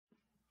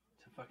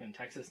Fucking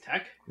Texas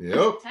Tech.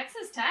 Yep.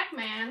 Texas Tech,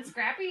 man.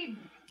 Scrappy.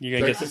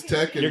 Texas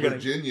Tech and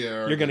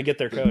Virginia. You're going to get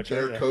their coach.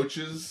 Their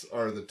coaches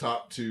are the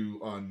top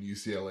 2 on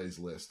UCLA's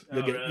list.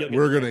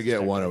 We're going to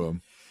get one of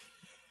them.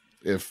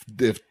 If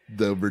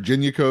the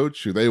Virginia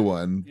coach, who they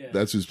won,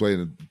 that's who's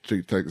playing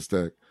at Texas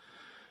Tech.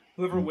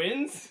 Whoever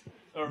wins?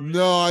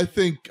 No, I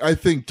think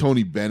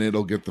Tony Bennett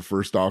will get the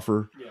first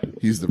offer. Yeah.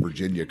 He's the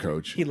Virginia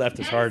coach. He left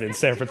his heart in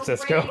San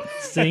Francisco.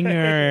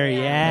 Singer,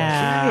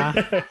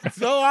 yeah.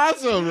 So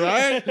awesome,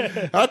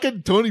 right? How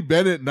can Tony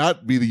Bennett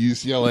not be the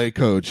UCLA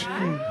coach?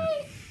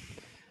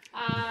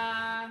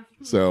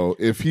 So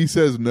if he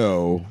says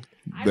no,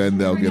 then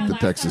they'll get the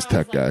Texas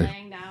Tech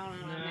guy.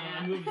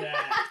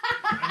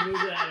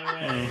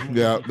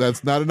 Yeah,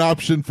 that's not an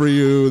option for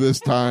you this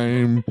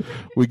time.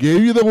 We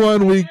gave you the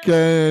one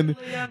weekend.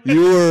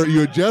 You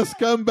had just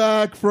come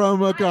back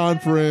from a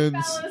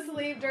conference. I fell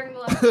asleep during the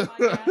last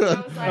podcast.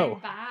 I was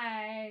like,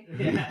 bye.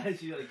 Yeah,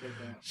 she like did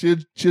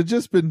that. She had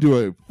just been to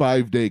a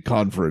 5-day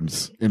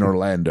conference in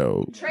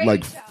Orlando.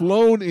 Trade show.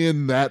 Flown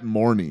in that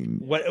morning.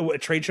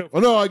 What trade show? Oh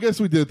no, I guess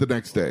we did it the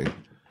next day.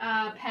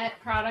 Pet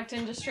product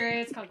industry.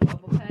 It's called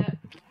Global Pet.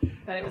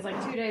 But it was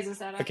like 2 days of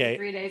setup,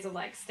 3 days of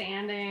like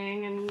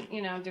standing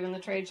and doing the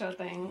trade show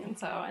thing,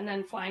 and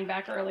then flying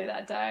back early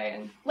that day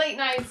and late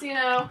nights,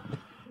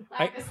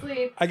 lack of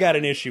sleep. I got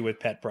an issue with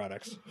pet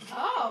products.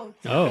 Oh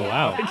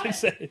wow!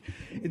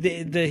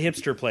 The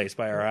hipster place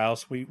by our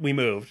house, we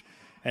moved,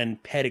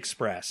 and Pet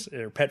Express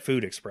or Pet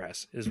Food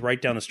Express is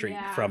right down the street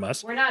from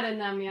us. We're not in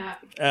them yet.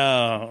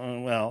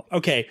 Oh well,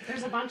 okay.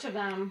 There's a bunch of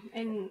them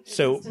in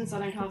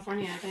Southern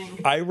California, I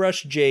think. I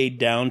rushed Jade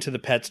down to the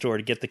pet store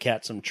to get the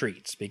cat some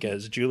treats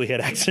because Julie had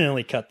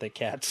accidentally cut the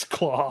cat's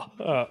claw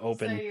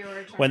open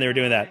when they were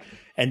doing that.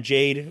 And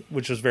Jade,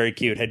 which was very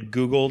cute, had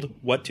Googled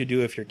what to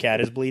do if your cat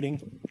is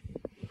bleeding.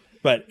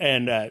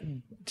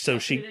 So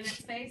she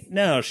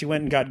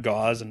went and got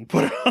gauze and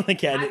put it on the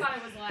cat. I thought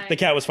it was like the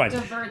cat was fine.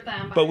 Divert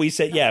them, but we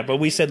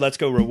said let's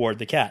go reward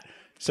the cat.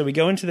 So we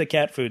go into the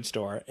cat food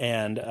store,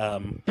 and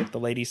the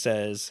lady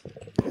says,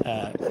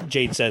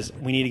 Jade says,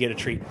 we need to get a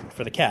treat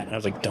for the cat. And I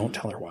was like, don't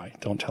tell her why.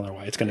 Don't tell her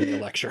why. It's going to be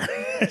a lecture.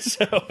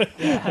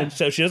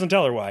 So she doesn't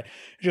tell her why.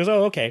 She goes,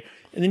 oh, okay.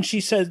 And then she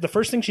says, the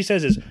first thing she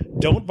says is,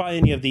 don't buy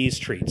any of these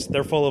treats.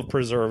 They're full of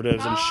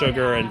preservatives and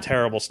sugar and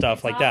terrible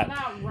stuff like that.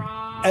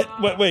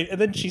 Wait.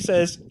 And then she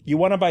says, you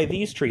want to buy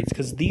these treats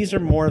because these are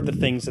more of the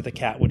things that the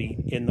cat would eat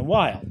in the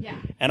wild. Yeah.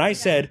 And I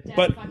said,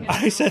 but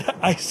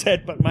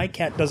my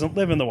cat doesn't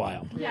live in the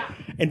wild. Yeah.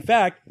 In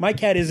fact, my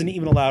cat isn't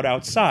even allowed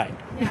outside.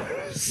 Yeah.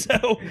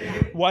 So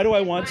why do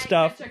I want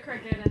stuff? Catch a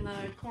cricket in the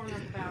corner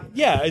of the bathroom.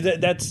 Yeah,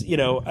 that's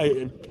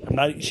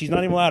she's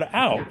not even allowed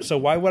out. Yeah. So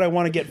why would I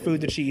want to get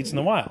food that she eats in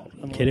the wild?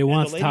 Kitty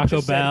wants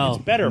Taco Bell.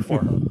 It's better for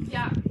her.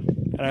 Yeah.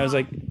 And I was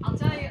like, I'll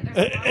tell you,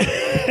 there's a lot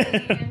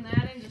of money in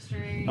that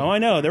industry. Oh, I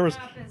know. There's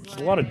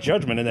a lot of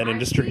judgment in that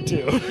industry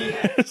too.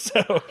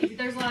 So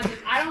there's a lot of.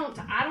 I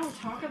don't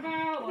talk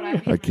about what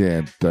I. I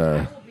can't.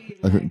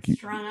 I think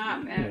strung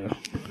up. And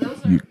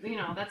those are,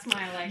 that's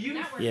my like.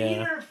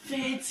 Your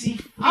fancy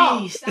feast.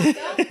 Oh,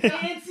 that's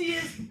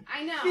fanciest.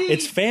 I know.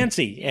 It's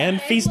fancy and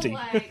feasting.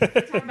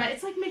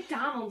 It's like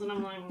McDonald's, and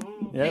I'm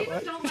like, they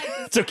don't like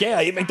this. It's okay.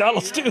 I eat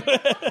McDonald's too.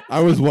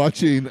 I was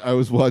watching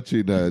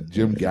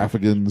Jim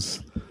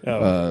Gaffigan's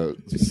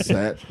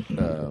set,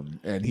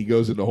 and he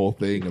goes into a whole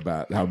thing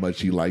about how much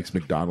he likes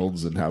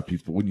McDonald's and how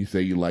people, when you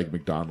say you like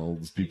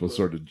McDonald's, people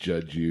sort of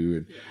judge you.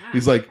 And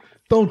he's like,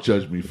 don't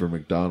judge me for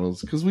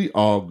McDonald's because we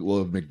all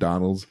love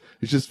McDonald's.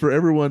 It's just for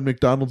everyone,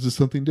 McDonald's is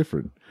something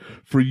different.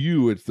 For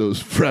you, it's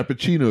those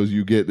frappuccinos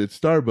you get at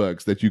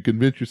Starbucks that you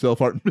convince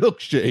yourself aren't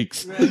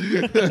milkshakes.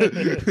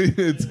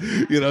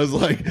 It's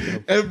like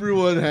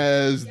everyone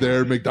has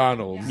their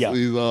McDonald's. Yeah.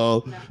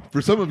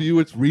 For some of you,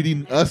 it's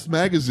reading Us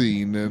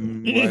magazine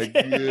and like.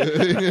 I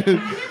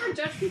never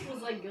judge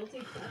people's like guilty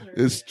pleasure.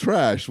 It's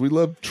trash. We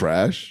love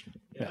trash.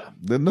 Yeah.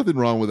 There's nothing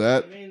wrong with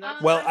that. I'm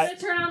gonna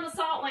turn on the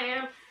salt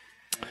lamp.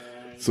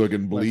 So it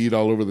can bleed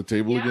all over the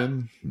table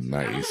again?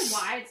 Nice. I don't know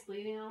why it's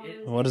bleeding all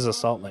over. What is a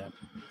salt lamp?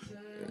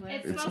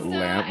 It's a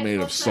lamp made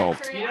of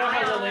salt. You know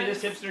how the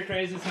latest hipster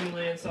craze is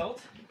Himalayan salt?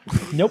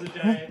 Nope. It's a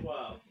giant,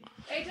 wow.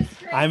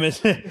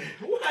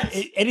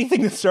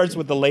 Anything that starts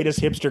with the latest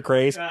hipster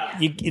craze,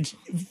 it's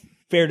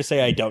fair to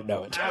say I don't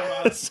know it.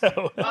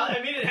 Well, I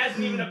mean, it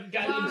hasn't even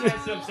gotten the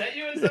chance to upset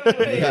you in some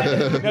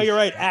way. No, you're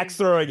right. Axe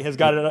throwing has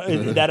got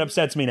it. That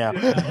upsets me now.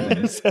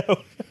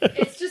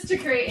 It's just to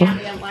create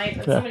ambient light,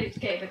 but somebody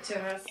gave it to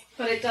us.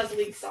 But it does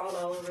leak salt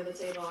all over the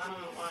table. I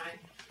don't know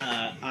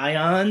why.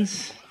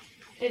 Ions?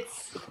 Did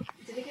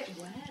it get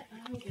wet?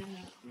 I don't get it.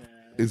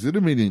 Is it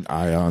emitting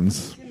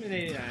ions? Are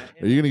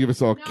you going to give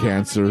us all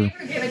cancer? My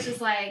favorite give, it's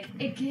just like,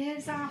 it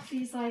gives off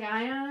these like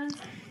ions.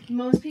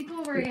 Most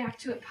people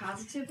react to it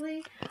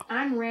positively.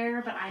 I'm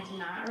rare, but I did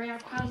not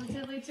react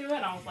positively to it.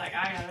 I was like,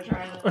 I gotta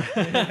try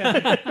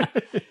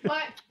this.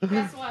 But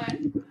guess what?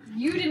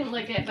 You didn't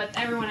lick it, but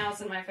everyone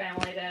else in my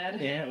family did.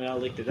 Yeah, we all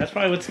licked it. That's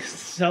probably what's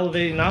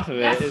salivating off of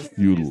it.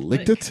 You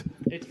licked it?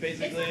 It's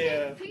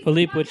basically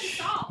Philippe,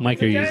 which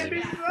mic are you using?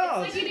 It's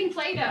like eating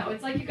Play-Doh.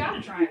 It's like you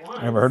gotta try it once.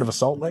 Ever heard of a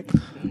salt lick?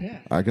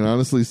 I can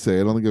honestly say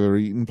I don't think I've ever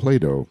eaten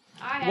Play-Doh.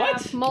 I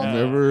What? have multiple.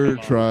 Never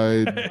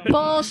tried.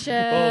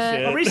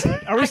 Bullshit.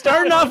 Are we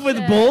starting off with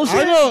bullshit?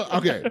 I don't.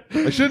 Okay,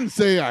 I shouldn't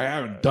say I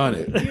haven't done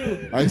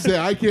it. I say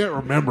I can't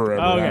remember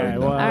ever. Okay, having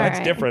well, done it. That's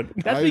right.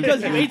 different. That's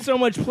because you ate so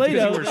much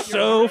Play-Doh. You were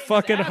so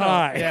fucking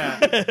high.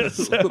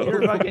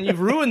 Yeah. You've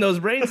ruined those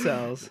brain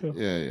cells.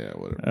 Yeah,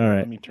 whatever. All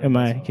right.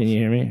 Can you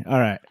hear me? All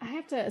right. I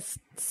have to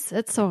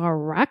sit so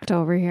erect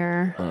over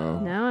here. Oh.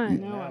 Now I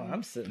know. No,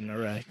 I'm sitting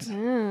erect.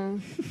 Yeah.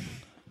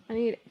 I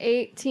need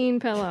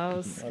 18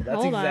 pillows. That's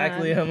Hold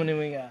exactly on. how many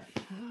we got.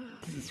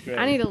 This is great.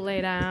 I need to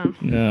lay down.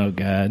 Oh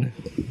God,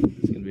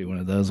 it's gonna be one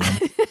of those ones.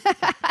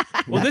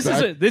 Well, this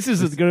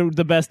is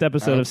the best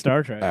episode of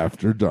Star Trek.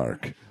 After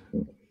dark.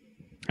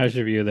 How's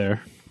your view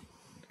there?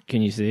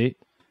 Can you see?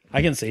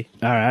 I can see.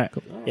 All right.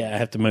 Yeah, I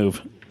have to move.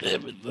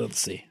 Let's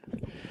see.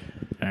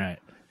 All right.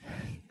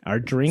 Our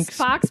drinks.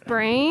 Spock's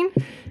brain?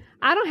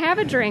 I don't have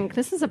a drink.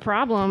 This is a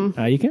problem.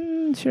 You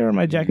can share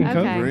my Jack and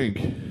Okay. Coke.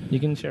 Drink. You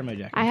can share my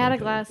Jack. I and had a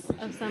Coke. glass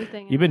of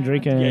something. You've been and I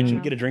drinking- left it Yeah, at can you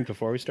home. get a drink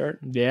before we start?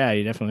 Yeah,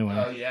 you definitely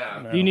want.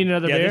 Yeah. Do you need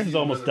another Yeah, beer? this is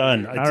almost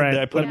done. All right.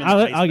 I put them in I'll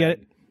the ice get bag.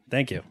 it.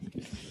 Thank you.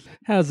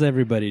 How's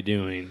everybody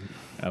doing?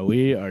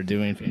 We are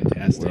doing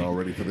fantastic. We're all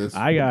ready for this.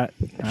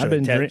 I've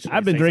been Ted, should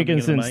I've we been say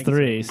drinking something since into the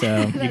 3, mic?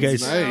 so You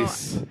guys,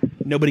 Nice.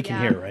 nobody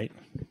can Yeah. hear, right?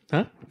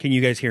 Huh? Can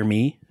you guys hear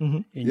me? Mm-hmm.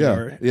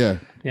 Yeah.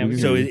 Yeah,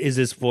 So is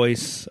this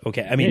voice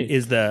okay? I mean, Hey.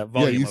 is the Yeah,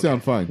 volume you okay?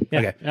 sound fine. Yeah.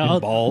 Okay.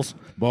 I'll- Balls.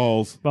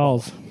 Balls.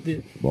 balls,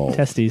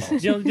 Testes.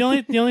 testes. The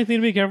only thing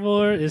to be careful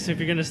for is if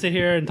you're going to sit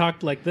here and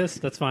talk like this,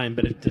 that's fine.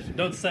 But if,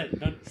 don't sit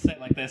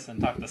like this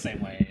and talk the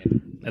same way.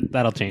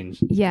 That'll change.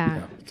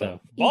 Yeah. So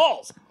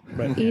Balls.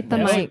 Eat the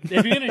mic. if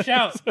you're going to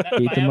shout,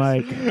 Eat the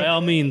mic. by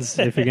all means.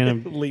 If you're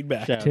going to Lean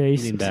back. shout,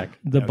 Taste lean back.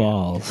 the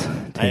balls. I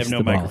have Taste no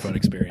the balls. microphone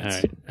experience.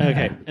 All right.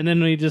 Okay. And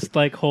then we just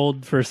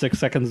hold for 6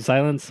 seconds of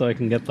silence so I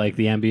can get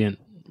the ambient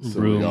So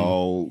room. we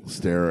all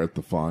stare at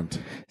the font.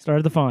 Start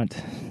at the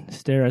font.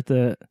 Stare at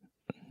the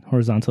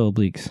horizontal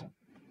obliques.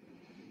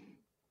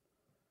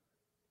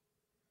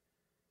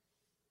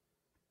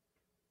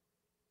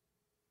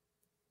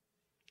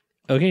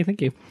 Okay.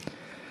 Thank you.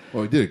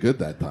 Well, we did it good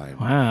that time.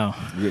 Wow.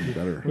 We're getting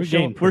better. We're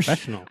getting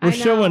professional. We're I know.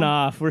 showing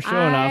off. We're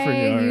showing off for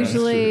I George.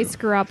 usually true.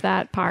 screw up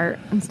that part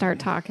and start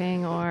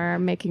talking or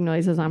making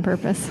noises on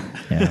purpose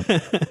Yeah.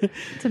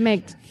 to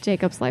make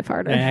Jacob's life I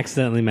harder.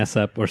 accidentally mess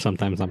up or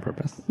sometimes on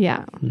purpose.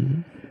 Yeah.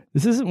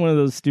 This isn't one of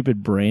those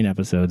stupid brain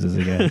episodes, is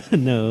it, guys?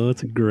 No,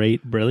 it's a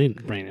great,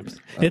 brilliant brain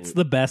episode. It's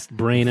the best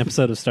brain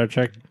episode of Star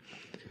Trek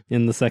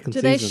in the second Do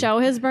season. they show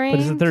his brain? But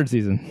it's the 3rd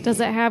season. Does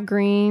it have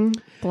green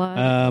blood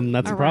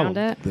That's a around problem.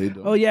 it? They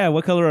don't. Oh yeah,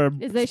 what color are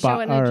Is they show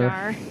it in a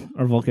jar?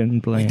 Or Vulcan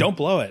brain? Don't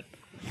blow it.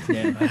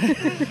 Yeah. I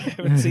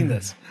haven't seen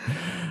this.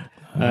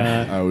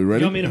 Are we You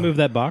ready? want me to move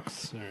that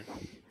box?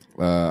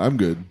 Or I'm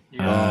good.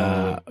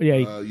 Yeah.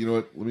 You know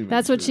what? Let me.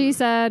 That's what she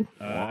said.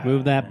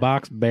 move that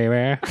box,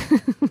 baby.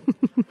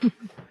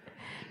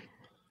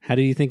 How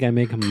do you think I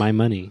make my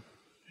money?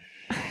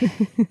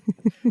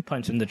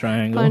 Punch in the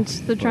triangle.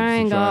 Punch the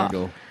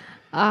triangle.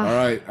 All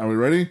right, are we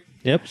ready?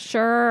 Yep.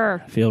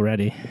 Sure. Feel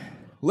ready.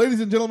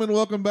 Ladies and gentlemen,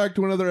 welcome back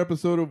to another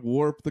episode of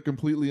Warp, the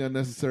completely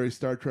unnecessary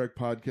Star Trek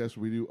podcast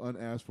where we do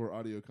unasked for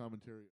audio commentary.